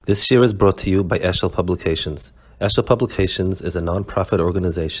This year is brought to you by Eshel Publications. Eshel Publications is a non-profit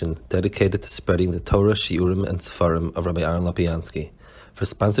organization dedicated to spreading the Torah, Shiurim, and Sefarim of Rabbi Aaron Lopiansky. For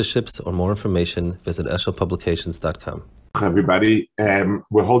sponsorships or more information, visit eshelpublications.com. Hi everybody,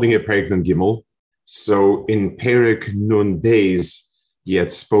 we're holding a Perek Nun Gimel. So in Perek Nun days, he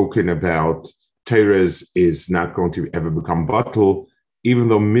had spoken about Tiferes is not going to ever become bottle, even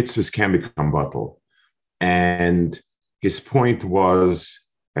though mitzvahs can become bottle. And his point was,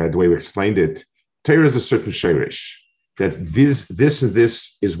 the way we explained it, Torah is a certain shirish, that this and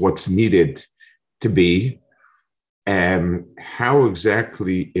this is what's needed to be. How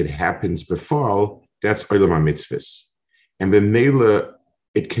exactly it happens before, that's Olam HaMitzvahs. And b'meila,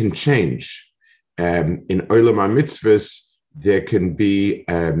 it can change. In Olam HaMitzvahs, there can be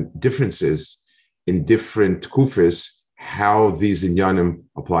differences in different kufis, how these inyanim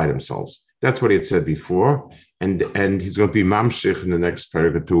apply themselves. That's what he had said before. And he's going to be mamshich in the next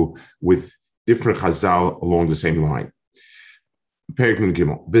Perek or two with different chazal along the same line. Perek Nun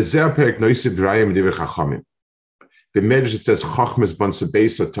Gimel. Bezer Perek noisiv d'rayim divrei chachamim. B'medrash it says chachmes ban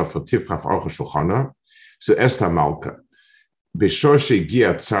sebeisa tafel tifchaf archa shulchana. So Esther Malka. B'shor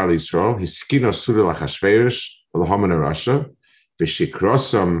she'gia tzar Yisroel hiskina sura lachashverosh l'haman arasha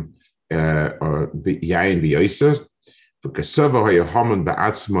v'shikrosam yayin b'yoser v'kasava hayahaman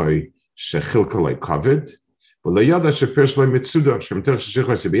ba'atzmoi shechilka le'kavid. So the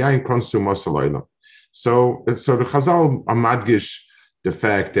Chazal amadgish the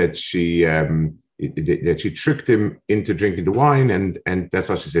fact that she tricked him into drinking the wine, and that's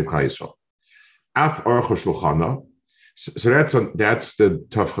how she said Klal Yisrael. Af orcha shulchana. So that's the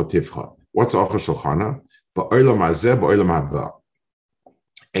tafcha tifcha. What's orcha shulchana? Ba'olam hazeh, ba'olam haba.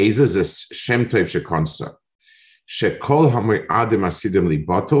 Eza is shem tov shekonsa. Shekol hamay adim asidim li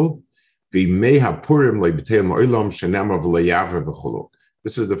batel. This is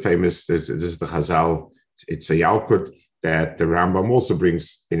the famous, this is the Chazal, it's a Yalkut that the Rambam also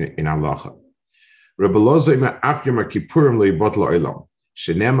brings in Halacha. So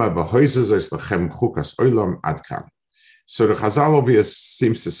the Chazal obvious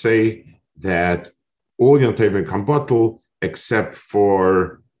seems to say that all Yom Tovim come bottle except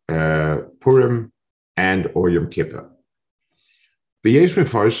for Purim and or Yom Kippur.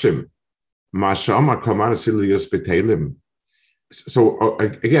 So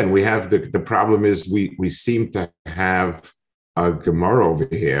again, we have the problem is we seem to have a Gemara over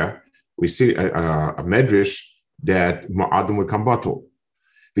here. We see a medrash that Ma'adim would come bottle.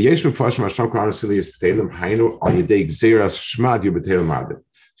 So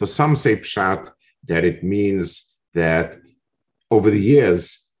some say pshat that it means that over the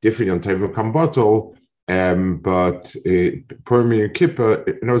years, different Yom Tovim come bottle. But Purim and Kippur,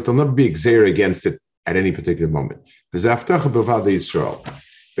 there'll never be exer against it at any particular moment. It's not the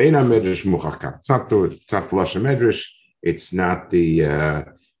Lashon Medrash. It's not the.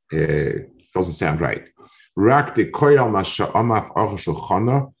 Doesn't sound right. Rak the koyal masha amaf archa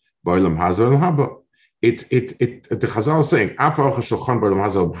shulchana ba'olam hazeh haba. The Chazal is saying af archa shulchan ba'olam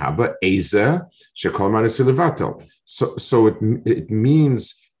hazeh haba eza shekol man esilevatel. So it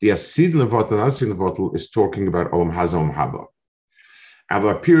means. The Asid Levatel and Asid Levatel is talking about Olam Hazeh Olam Haba.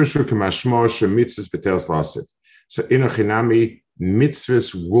 Avla Pirushu K'mashmo Shemitzvus B'teles L'Asid. So in a chinami,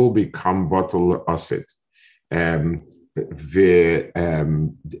 mitzvahs will become Batel Asid.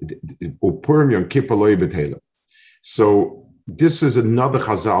 Upurim Yom Kippur Lo B'teles. So this is another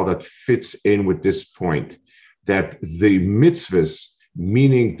Chazal that fits in with this point, that the mitzvahs,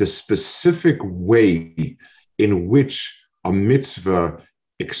 meaning the specific way in which a mitzvah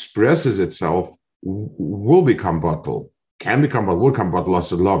expresses itself, will become bottle, can become bottle, will become bottle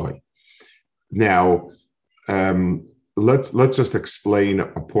as a love. Now, let's just explain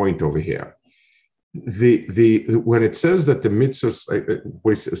a point over here. When it says that the mitzvahs,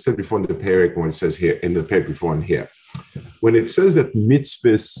 we said before in the Perek, when it says here in the Perek before and here, when it says that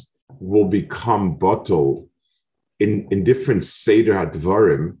mitzvahs will become bottle in different seder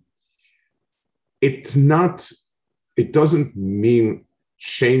hadvarim, it doesn't mean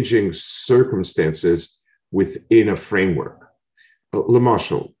changing circumstances within a framework.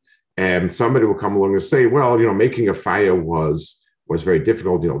 L'mashal, somebody will come along and say, well, making a fire was very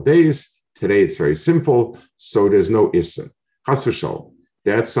difficult in the old days. Today it's very simple, so there's no issa. Chas v'shal,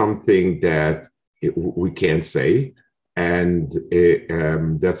 that's something that we can't say, and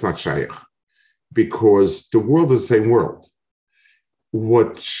that's not shaykh, because the world is the same world.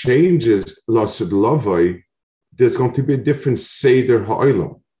 What changes lasid lavai, there's going to be a different Seder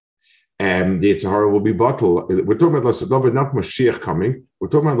Ha'olam. The Yitzhara will be bottled. We're talking about Lasid Lavai, not Mashiach coming. We're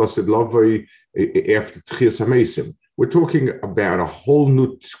talking about Lasid Lavai after Tchias HaMeisim. we're talking about a whole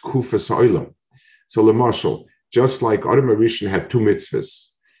new Kufas Olam. So, Lamashal, just like Adam Arishan had two mitzvahs,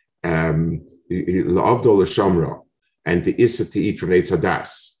 La'avdol L'Shamra, and the Issa to eat from Eitz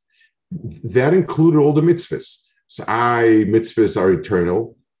Hadas, that included all the mitzvahs. So, mitzvahs are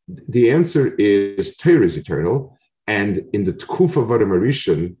eternal. The answer is Torah is eternal. And in the Tkuf of Adam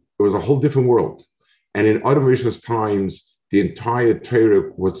Arishan, it was a whole different world. And in Adam Arishan's times, the entire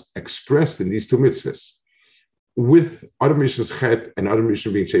Torah was expressed in these two mitzvahs. With Adam Arishan's Chet and Adam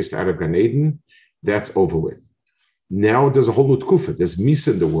Arishan being chased out of Gan Eden, that's over with. Now there's a whole new Tkufa. There's Misa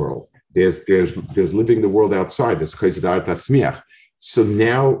in the world. There's living the world outside. There's Chesed Arat Tzmiach. So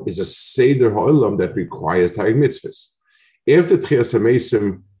now is a Seder Ha'olam that requires Taryag mitzvahs. After Tchias HaMesim,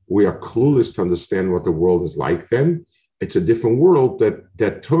 we are clueless to understand what the world is like then. It's a different world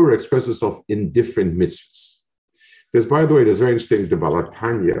that Torah expresses itself in different mitzvahs. There's, by the way, there's very interesting, the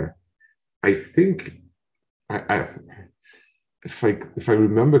Balatanya. I think, if I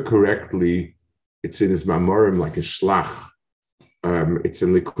remember correctly, it's in his Mamorim, like a Shlach. It's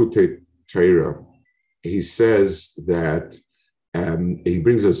in Likutei Torah. He says that, he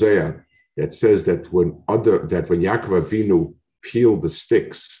brings a Zohar that says that when Yaakov Avinu peeled the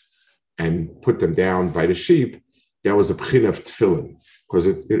sticks and put them down by the sheep, that was a pchin of tefillin, because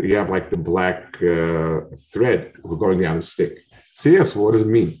you have like the black thread going down the stick. So yes, what does it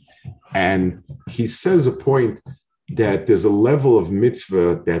mean? And he says a point that there's a level of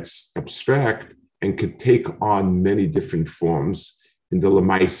mitzvah that's abstract and could take on many different forms in the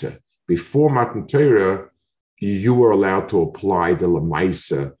Lamaisa. Before Matan Torah, you were allowed to apply the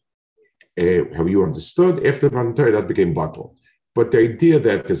Lamaisa, how you understood. After Matan Torah, that became batal. But the idea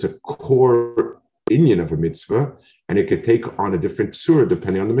that there's a core inyan of a mitzvah, and it could take on a different surah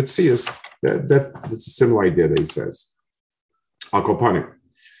depending on the mitzvahs, that's a similar idea that he says. Al-Kopanim.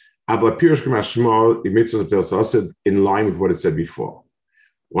 In line with what it said before.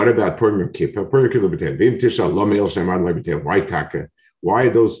 What about Purim Yom Kippur? Why Taka? Why are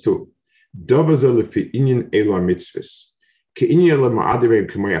those two?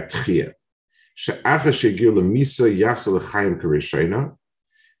 שאחר שהגיעו למיסה יחסו לחיים כראשונה,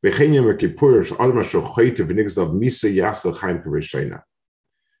 וכן יום הכיפור שעוד משהו חייטה ונגזל מיסה יחסו לחיים כראשונה.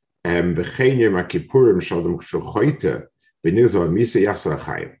 וכן יום הכיפורים שעוד משהו חייטה ונגזל מיסה יחסו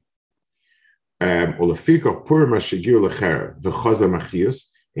לחיים. ולפי כך פורים שהגיעו לחרב וחוזר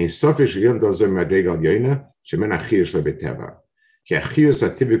מחיוס, אין סופי שגיל דוזה מהדרגל יוינה שמן החיוס לביטבע. כי החיוס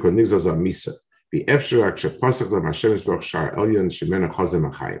הטבעי כל נגזל זו מיסה, ואפשר רק שפסח להם השם יסבוך שער עליון שמן החוזר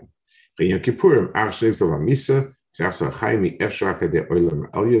מחיים. So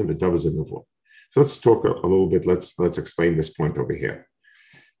let's talk a little bit. Let's explain this point over here.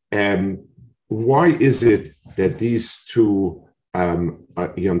 Why is it that these two Yom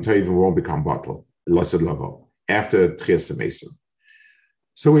Tovim won't become batal after Tchias HaMesim?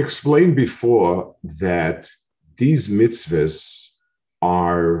 So we explained before that these mitzvahs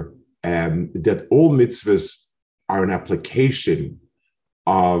are that all mitzvahs are an application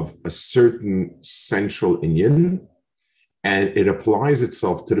of a certain central inyan, and it applies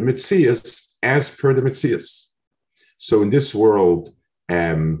itself to the mitzvahs as per the mitzvahs. So in this world,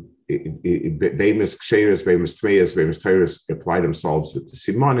 Bemis Ksheres, Bemis Tmeyas, Bemis Teiros apply themselves with the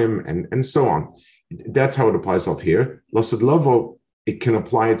Simonim and so on. That's how it applies itself here. Lasad Lavo, it can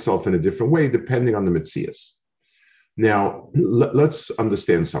apply itself in a different way depending on the mitzvahs. Now, let's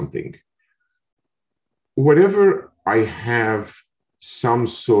understand something. Whatever I have some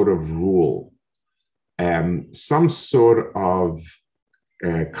sort of rule, some sort of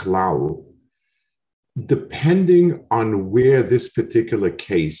klal, depending on where this particular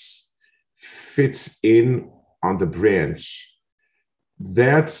case fits in on the branch,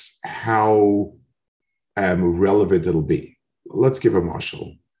 that's how relevant it'll be. Let's give a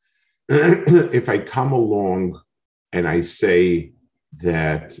mashal. If I come along and I say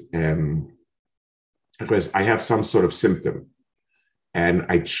that because I have some sort of symptom, and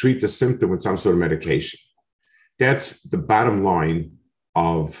I treat the symptom with some sort of medication. That's the bottom line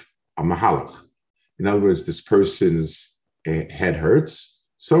of a mahalach. In other words, this person's head hurts,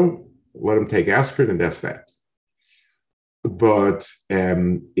 so let him take aspirin, and that's that. But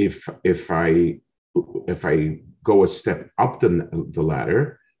if I go a step up the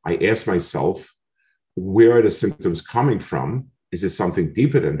ladder, I ask myself, where are the symptoms coming from? Is it something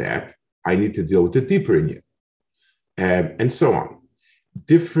deeper than that? I need to deal with it deeper in you, and so on.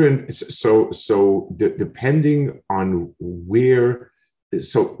 Depending on where,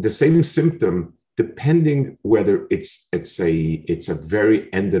 so the same symptom, depending whether it's a very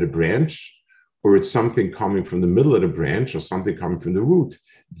end of the branch, or it's something coming from the middle of the branch, or something coming from the root,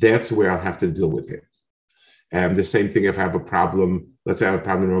 that's where I'll have to deal with it. The same thing if I have a problem, let's say I have a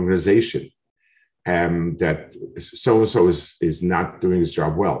problem in an organization, that so-and-so is not doing his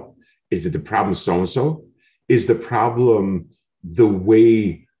job well. Is it the problem so-and-so? Is the problem the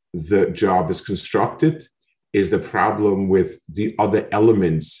way the job is constructed? Is the problem with the other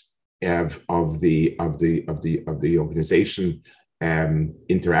elements of the organization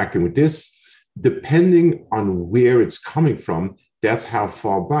interacting with this? Depending on where it's coming from, that's how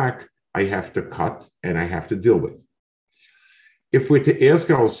far back I have to cut and I have to deal with. If we're to ask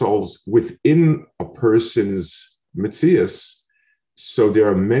ourselves within a person's metzius, so there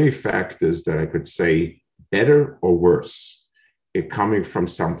are many factors that I could say better or worse, it coming from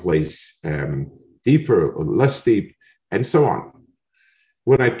someplace deeper or less deep, and so on.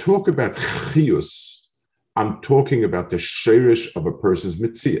 When I talk about chiyus, I'm talking about the sheirish of a person's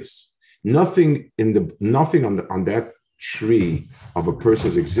metzius. Nothing on that tree of a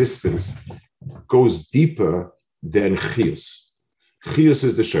person's existence goes deeper than chiyus. Chiyus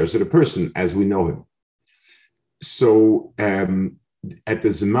is the sheirish of the person as we know him. So at the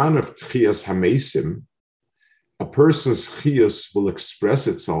Zman of Tchiyas HaMeisim, a person's chiyus will express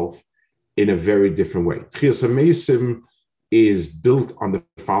itself in a very different way. Tchiyas HaMeisim is built on the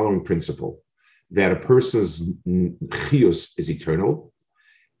following principle, that a person's chiyus is eternal.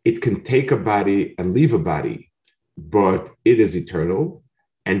 It can take a body and leave a body, but it is eternal,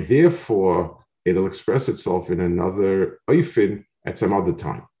 and therefore it'll express itself in another oifin at some other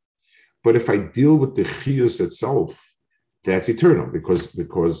time. But if I deal with the chiyus itself, that's eternal because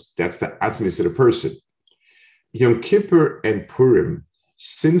that's the atzmis of the person. Yom Kippur and Purim,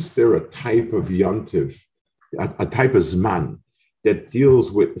 since they're a type of yontiv, a type of zman that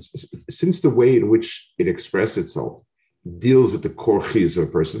deals with, since the way in which it expresses itself deals with the core chiyus of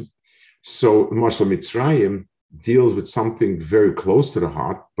a person. So Mashal Mitzrayim deals with something very close to the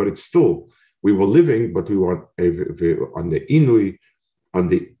heart, but it's still, we were living, but we were on the inui, on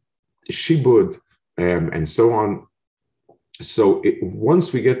the shibud, and so on. So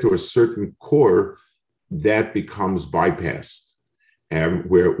once we get to a certain core, that becomes bypassed, and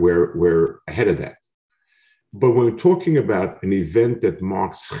we're ahead of that. But when we're talking about an event that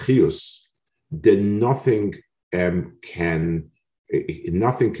marks chiyus, then nothing can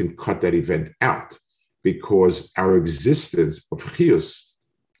cut that event out, because our existence of chiyus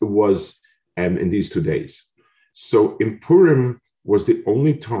was in these 2 days. So in Purim was the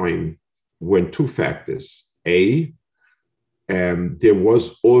only time when two factors: A, there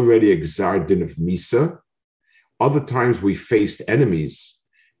was already a gzar din of Misa. Other times we faced enemies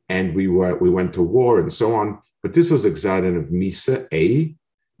and we went to war and so on. But this was a gzar din of Misa, A.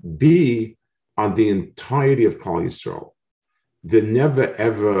 B, on the entirety of Klal Yisrael. There never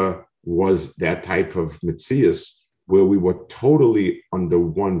ever was that type of metzius where we were totally under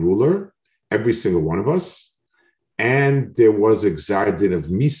one ruler, every single one of us, and there was a gzar din of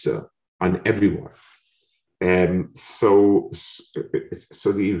Misa on everyone. So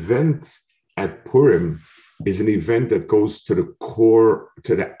the event at Purim is an event that goes to the core,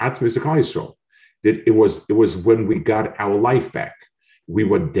 to the atmos of Klal Yisrael. That it was when we got our life back. We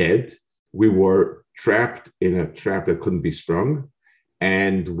were dead. We were trapped in a trap that couldn't be sprung,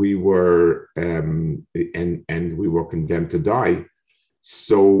 and we were and we were condemned to die.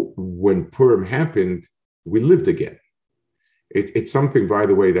 So when Purim happened, we lived again. It's something, by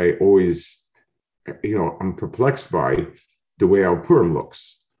the way, that I always, I'm perplexed by the way our Purim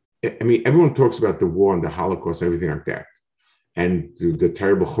looks. I mean, everyone talks about the war and the Holocaust and everything like that, and the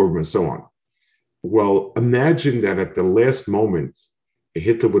terrible churban and so on. Well, imagine that at the last moment,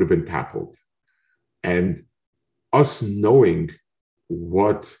 Hitler would have been toppled, and us knowing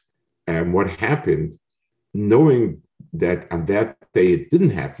what happened, knowing that on that day it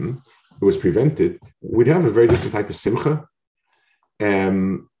didn't happen, it was prevented, we'd have a very different type of simcha.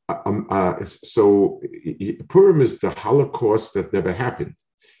 So Purim is the Holocaust that never happened,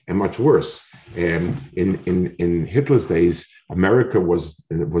 and much worse. In Hitler's days, America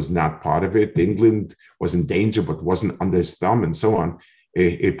was not part of it. England was in danger, but wasn't under his thumb, and so on.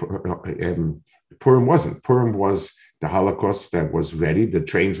 Purim wasn't. Purim was the Holocaust that was ready. The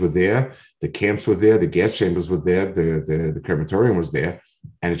trains were there, the camps were there, the gas chambers were there, the crematorium was there,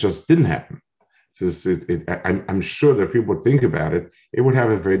 and it just didn't happen. So I'm sure that if people would think about it, it would have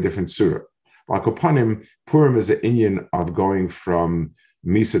a very different surah. Like upon him, Purim is an inyan of going from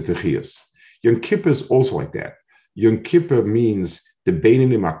Misa to Chiyus. Yom Kippur is also like that. Yom Kippur means the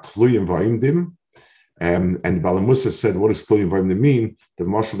Beinanim are Tluyim V'Imdim, and Bala Musa said, what does Tluyim V'Imdim mean? The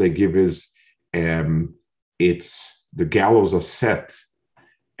marshal they give is, it's the gallows are set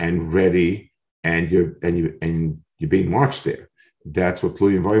and ready, and you're being marched there. That's what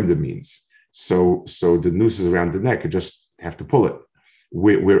Tluyim V'Imdim means. So the noose is around the neck. You just have to pull it.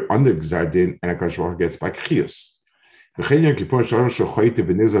 We're under Gzardin, and Akash Baruch gets by Chius.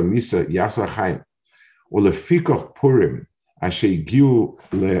 Purim, Asher Giu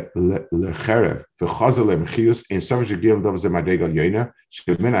Lecherev, V'Chazel Chius, and Savage Gil Dov Zemadregal Yoina,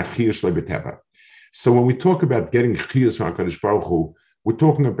 Shemena Chius Lebeteba. So when we talk about getting Chius from Akash Baruch Hu, we're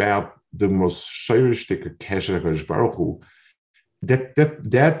talking about the most shayristic Kesher Akash Baruch Hu.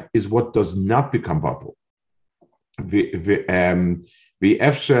 That is what does not become bottle. The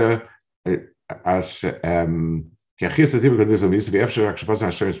Efsha Kachis the typical this of Misa, the Efsha Akshapaz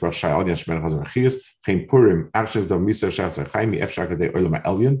and Sheriff Bar Shai Aldian Shmer Hazan Achis, Chaim Purim, actions of Misa Shach Chaim, Efsha Kadei Olam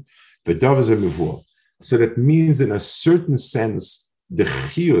Elyon, the Dov is a Mivur. So that means, in a certain sense, the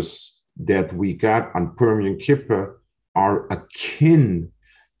Chius that we got on Purim and Kippur are akin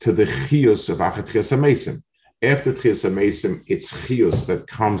to the Chius of Achat Chias HaMesim. After Chias HaMesim, it's Chius that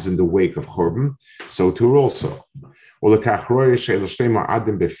comes in the wake of Churban, so too also. And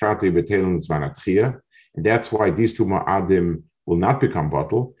that's why these two Ma'adim will not become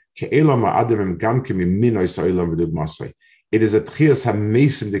bottle. It is a Chias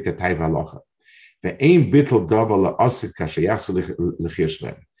HaMesim Dikatay V'Alocha. The aim bittel dava la'asid kashayasu l'chiyas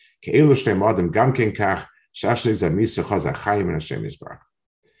lem. Ke'elu shnei ma'adim gam ken kach shashlik zamisa chaz ha'chayim and Hashem Yisbarach.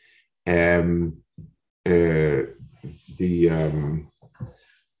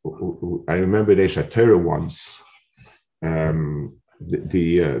 I remember the Torah once. I'm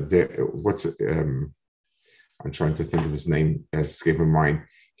trying to think of his name. Escape my mind.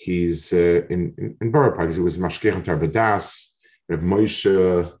 He's in Borough Park. He was Mashkech Tarbadas. Reb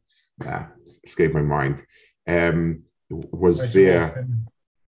Moshe. Escape my mind. Was Rachel there?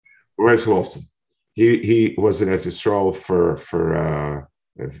 Rachel Wilson. He was in Yisroel for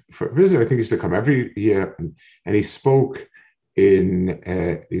visit. I think he used to come every year, and he spoke in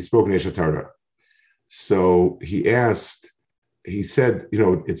Esha Torah. So he said, it's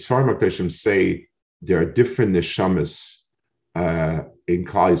Sfarim HaKadoshim say there are different neshamas in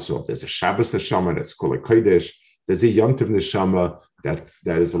Klal Yisrael. There's a Shabbos neshama that's called a Kodesh. There's a Yom Tov neshama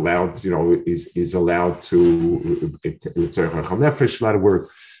that is allowed, is allowed to it's a lot of work.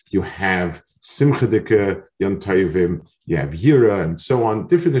 You have Simcha Dika, Yom Tovim, you have Yira, and so on.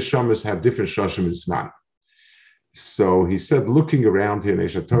 Different neshamas have different shashim and zman. So he said, looking around here in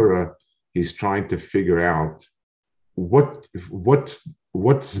Esha Torah, he's trying to figure out what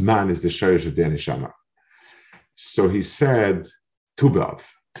zman is the shayrish of the neshama. So he said, Tu B'Av.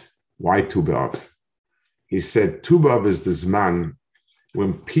 Why Tu B'Av? He said, Tu B'Av is the zman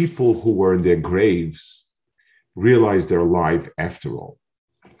when people who were in their graves realized they're alive after all.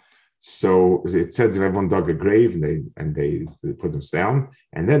 So it said that everyone dug a grave and they put them down,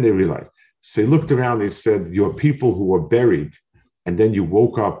 and then they realized. So he looked around and he said, you're people who were buried, and then you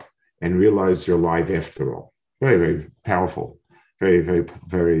woke up and realized you're alive after all. Very, very powerful. Very, very,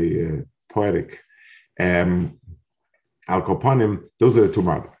 very poetic. Al Kopanim, those are the two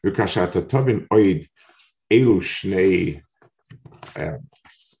mad. Ukashata Tobin Oid Elu Shnei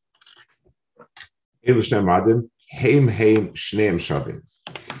Madim Heim Shneim Shabin.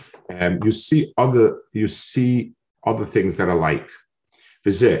 You see other things that are like.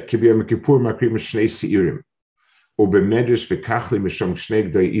 V'zeh kibiyam Kippur makrim shnei seirim, u'b'medrash v'kachli mishom shnei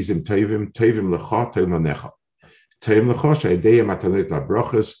gdei izim tovim lecha tovim lenecha, tovim lecha she'edei matanot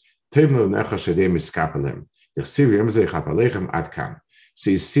labrachos, tovim lenecha she'edei miskapelem. Yachsivim zeh chapalechem ad kan.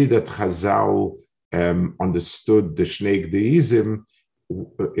 So you see that Chazal understood the shnei gdei izim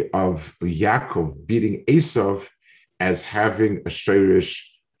of Yaakov beating Esav as having a shayrish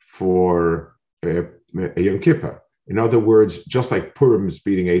for a Yom Kippur. In other words, just like Purim is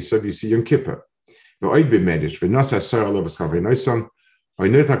beating Esav, you see Yom Kippur. So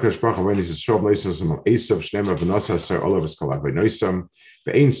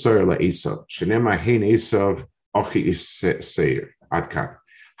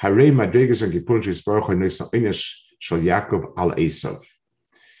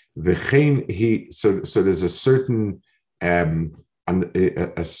there's a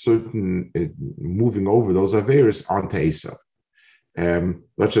certain moving over those Averis onto Esav.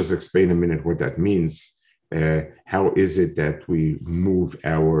 Let's just explain a minute what that means. How is it that we move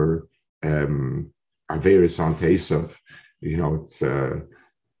our Averis onto Esav? It's and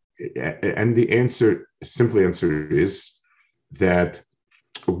the simple answer is that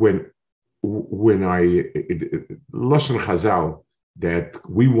when I Lashon Chazal that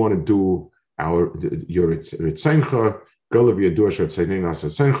we want to do your Ritzaincha. The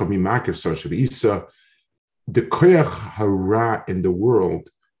koyach hara in the world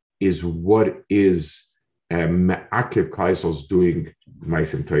is what is Ma'akev Klaisel's doing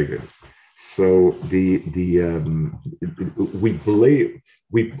Maisim Tovim. So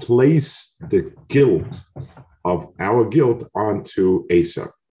we place the guilt of our guilt onto Asa.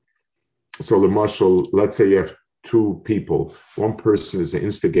 So the marshal, let's say you have two people. One person is an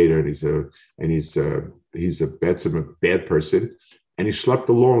instigator, and he's a bad person, and he schlepped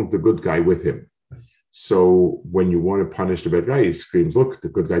along the good guy with him. So when you want to punish the bad guy, he screams, "Look, the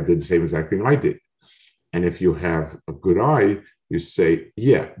good guy did the same exact thing I did." And if you have a good eye, you say,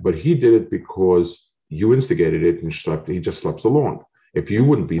 "Yeah, but he did it because you instigated it, and he just slept along. If you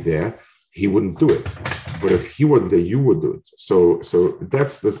wouldn't be there, he wouldn't do it. But if he wasn't there, you would do it." So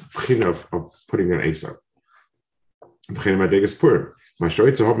that's the kind of putting an ace up. And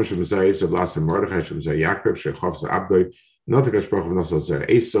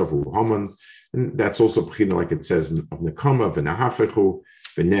that's also like it says of Nekama, Venahafechu,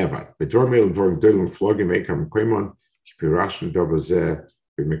 Venevat. Bedormel and Voring Dulum Flogging Makam Koimon, Kipirashan Dovaze,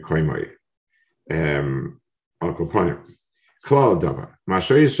 Bimikoimai. Alcoponim. Klal Dava.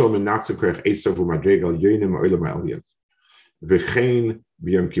 Mashoy so Menatzakrech Esav Madregal Yunim Oilam Alien. Vechain,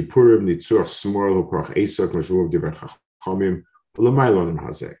 Biam Kippurim, Nitzur Smorl, Koch Esak, Mashur Diver Chachamim, Lamailonim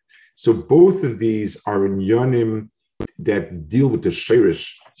Haze. So both of these are in Yonim that deal with the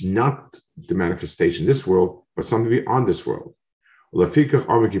Shirish, not the manifestation in this world, but something beyond this world. Lafikach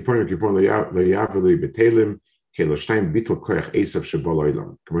Arm Kippurim Layavali Betelim, Kelashtaim Bittel Koch Esav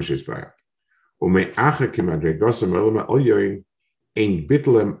Shabaloilam, Commercials by Ume Acha Kimadregosam Elma Olyoin, Ein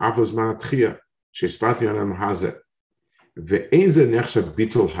Bittelem Avos Manatria, Shespat Yonim Haze. Ve'enze nechshav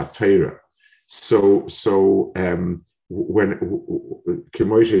bitul hatayra. So when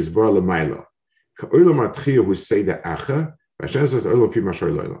Kimoisha is bar lemaila, ka'olam atchiyah who say the acha, Hashem says olam fi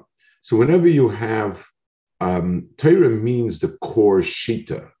mashoy loyla. So whenever you have Torah means the core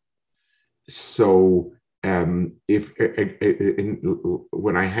shita. So when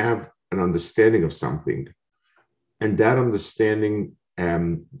I have an understanding of something, and that understanding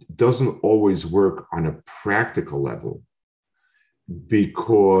doesn't always work on a practical level.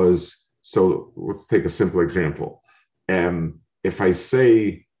 Because, so let's take a simple example. If I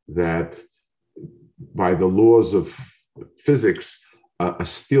say that by the laws of physics, a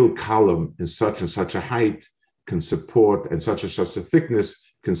steel column in such and such a height can support, and such a thickness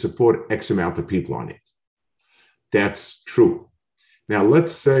can support X amount of people on it. That's true. Now,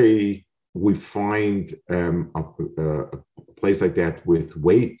 let's say we find a place like that with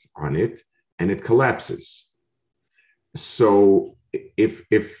weight on it, and it collapses. So if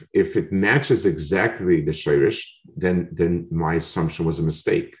it matches exactly the shirish, then my assumption was a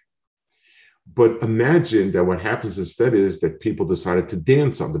mistake. But imagine that what happens instead is that people decided to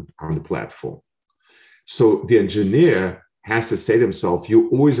dance on the platform. So the engineer has to say to himself, you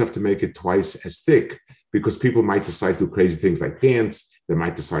always have to make it twice as thick, because people might decide to do crazy things like dance. They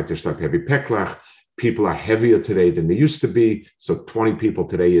might decide to start heavy peklach. People are heavier today than they used to be. So 20 people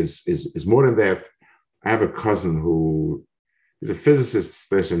today is more than that. I have a cousin who is a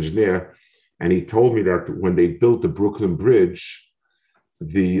physicist / engineer, and he told me that when they built the Brooklyn Bridge,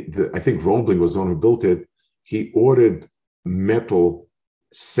 I think Rombling was the one who built it. He ordered metal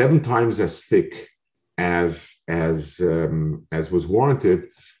 7 times as thick as was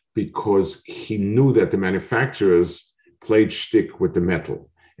warranted, because he knew that the manufacturers played shtick with the metal,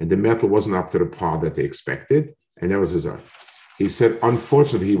 and the metal wasn't up to the par that they expected, and that was his own. He said,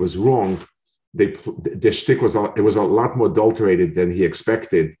 unfortunately, he was wrong. The shtick was a lot more adulterated than he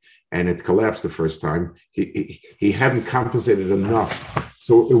expected, and it collapsed the first time. He hadn't compensated enough.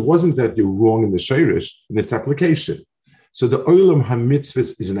 So it wasn't that you're wrong in the shirish, in its application. So the olam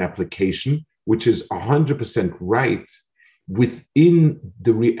hamitzvahs is an application which is 100% right within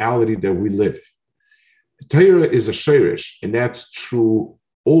the reality that we live. Torah is a shirish, and that's true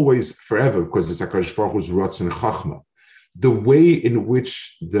always, forever, because it's HaKadosh Baruch Hu's Ratz and Chachma. The way in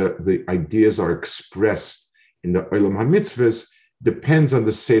which the ideas are expressed in the Olam HaMitzvahs depends on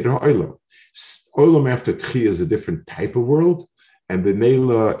the Seder Olam. Olam after Tchiyah is a different type of world, and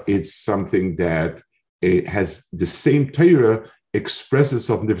B'meila it's something that it has the same Torah expresses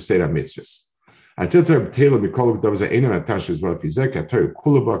itself in different Seder HaMitzvahs. I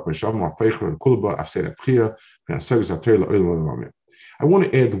want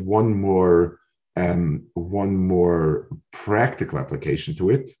to add one more practical application to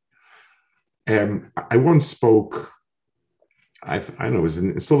it. I once spoke, I don't know, it was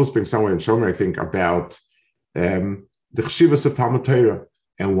in Silver Spring somewhere in Shomer, I think, about the chshivas of Talmud Torah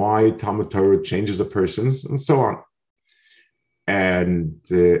and why Talmud Torah changes a person's, and so on. And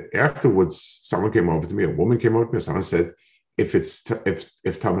afterwards, someone came over to me, a woman came over to me, someone said, if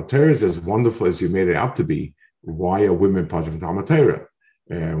Talmud Torah is as wonderful as you made it out to be, why are women part of Talmud Torah?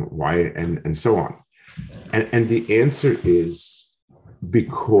 Why? And so on. And the answer is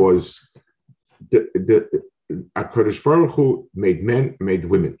because the HaKadosh Baruch Hu made men, made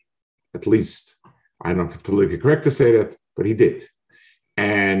women, at least. I don't know if it's politically correct to say that, but he did.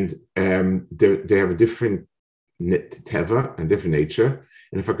 And they have a different teva and different nature.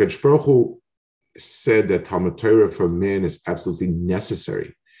 And if HaKadosh Baruch Hu said that Talmud Torah for a man is absolutely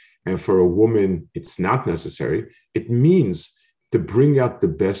necessary, and for a woman it's not necessary, it means to bring out the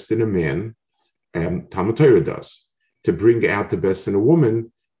best in a man, Talmud Torah does. To bring out the best in a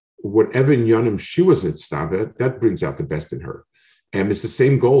woman, whatever in Yonim she was at Stava, that brings out the best in her. And it's the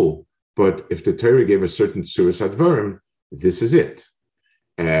same goal, but if the Torah gave a certain Tzuras Advarim, this is it.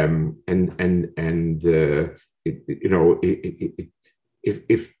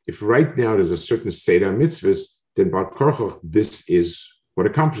 If right now there's a certain Seder mitzvahs, then Bar Korchoch, this is what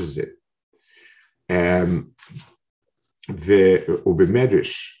accomplishes it.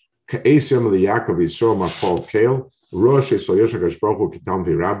 Ubemedrish, Ka'es Yom Yaakov Yisroel Mapol Kale, Rosh Esol Yosh HaKadosh Baruch Hu Kitam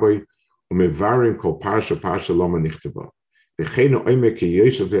V'Rabbi, Umevarim Kol Parsha Loma Nichteva. V'cheinu Oime Ki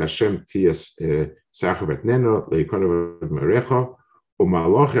Yoshev Hashem Tiyas Sachu Betneno Leikono V'Merecha,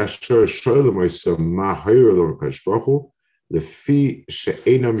 U'Malach Asher Shoylem Oisem Ma Hoyer Lo HaKadosh Baruch Hu, Lefi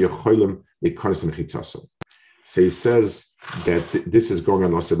She'enam Yecholim Leikonos Mechitzasam. So he says that this is going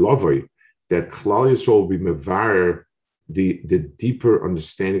on Asad Lavoi, that Klal Yisrael will be mevarer the deeper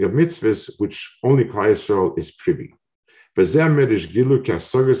understanding of mitzvahs, which only Klal Yisrael is privy. So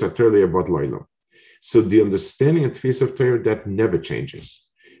the understanding and tefis of Torah, that never changes.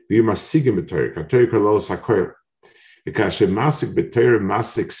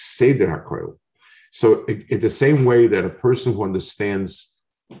 So in the same way that a person who understands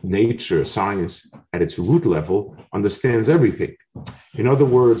nature, science at its root level, understands everything. In other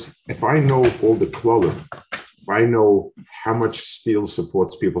words, if I know all the klolim, if I know how much steel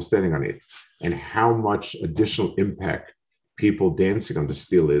supports people standing on it, and how much additional impact people dancing on the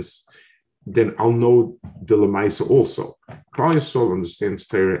steel is, then I'll know the Lemaisa also. Klal Yisrael understands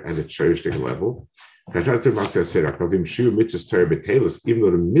Torah at a cherished level. Even though the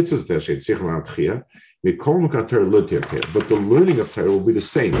mitzvahs but the learning of Torah will be the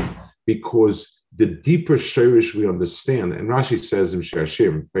same, because the deeper shirish we understand, and Rashi says in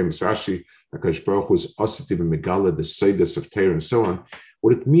Shashim, famous Rashi, HaKadosh Baruch Hu is asativ and megala, the seidas of Torah and so on.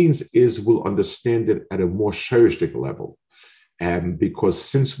 What it means is we'll understand it at a more shirishtic level. Because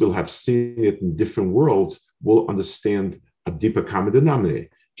since we'll have seen it in different worlds, we'll understand a deeper common denominator.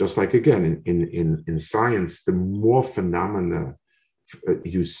 Just like, again, in science, the more phenomena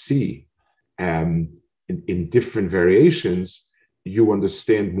you see in different variations, you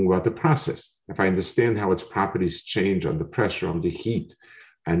understand more about the process. If I understand how its properties change under pressure, under heat,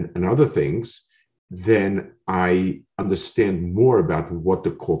 and other things, then I understand more about what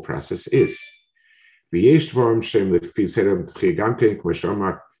the core process is. And there are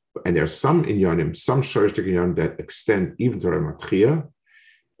some inyanim, some shorishtik inyanim that extend even to Ramatchia.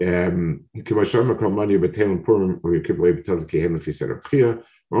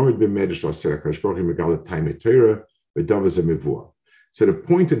 So the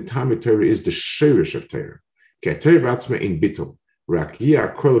point in Talmud Torah is the shirish of Torah. Why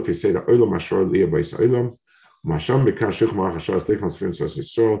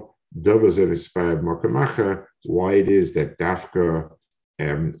it is that Dafka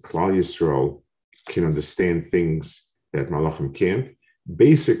Klal Yisrael can understand things that Malachim can't.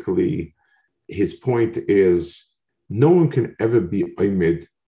 Basically, his point is no one can ever be oimid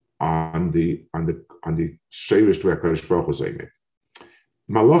on the shirish where HaKadosh Baruch Hu is oimid.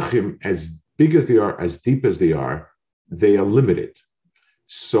 Malachim, as big as they are, as deep as they are limited.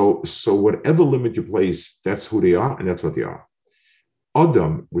 So whatever limit you place, that's who they are, and that's what they are.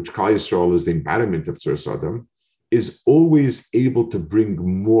 Adam, which Klal Yisrael is the embodiment of Tzuras Adam, is always able to bring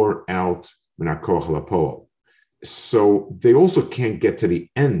more out min hakoach lapoel. So they also can't get to the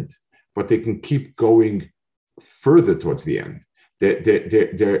end, but they can keep going further towards the end. They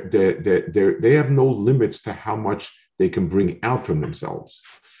have no limits to how much they can bring out from themselves.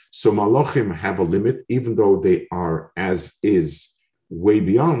 So Malachim have a limit, even though they are as is way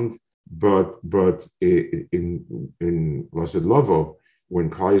beyond. But in Lased Lavo, when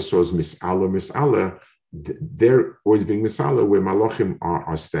Klal Yisrael is mis'ala, they're always being mis'ala, where Malachim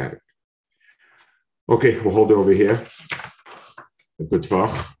are static. Okay, we'll hold it over here.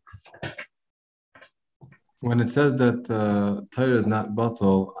 When it says that Torah is not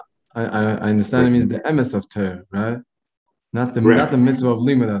bottle, I understand it means the emes of Torah, right? Correct. the mitzvah of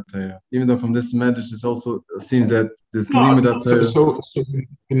limud Torah. Even though from this medrash it also seems that this No, limud Torah. so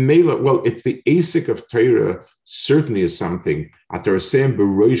in Mela, well, it's the ASIC of Torah certainly is something. At the same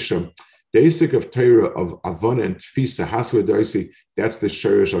Beroisha, the ASIC of Torah of Avona and Tfisa, Hasva Daisi, that's the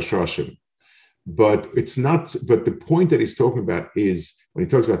Sherish Ashashim. But it's not, but the point that he's talking about is when he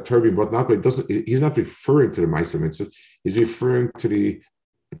talks about Turbi, but not, but it doesn't, he's not referring to the Maisa Mitzvah, he's referring to the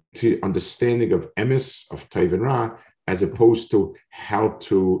understanding of emes, of Taiv and Ra, as opposed to how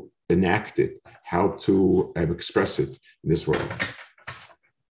to enact it, how to express it in this world.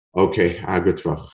 Okay, good.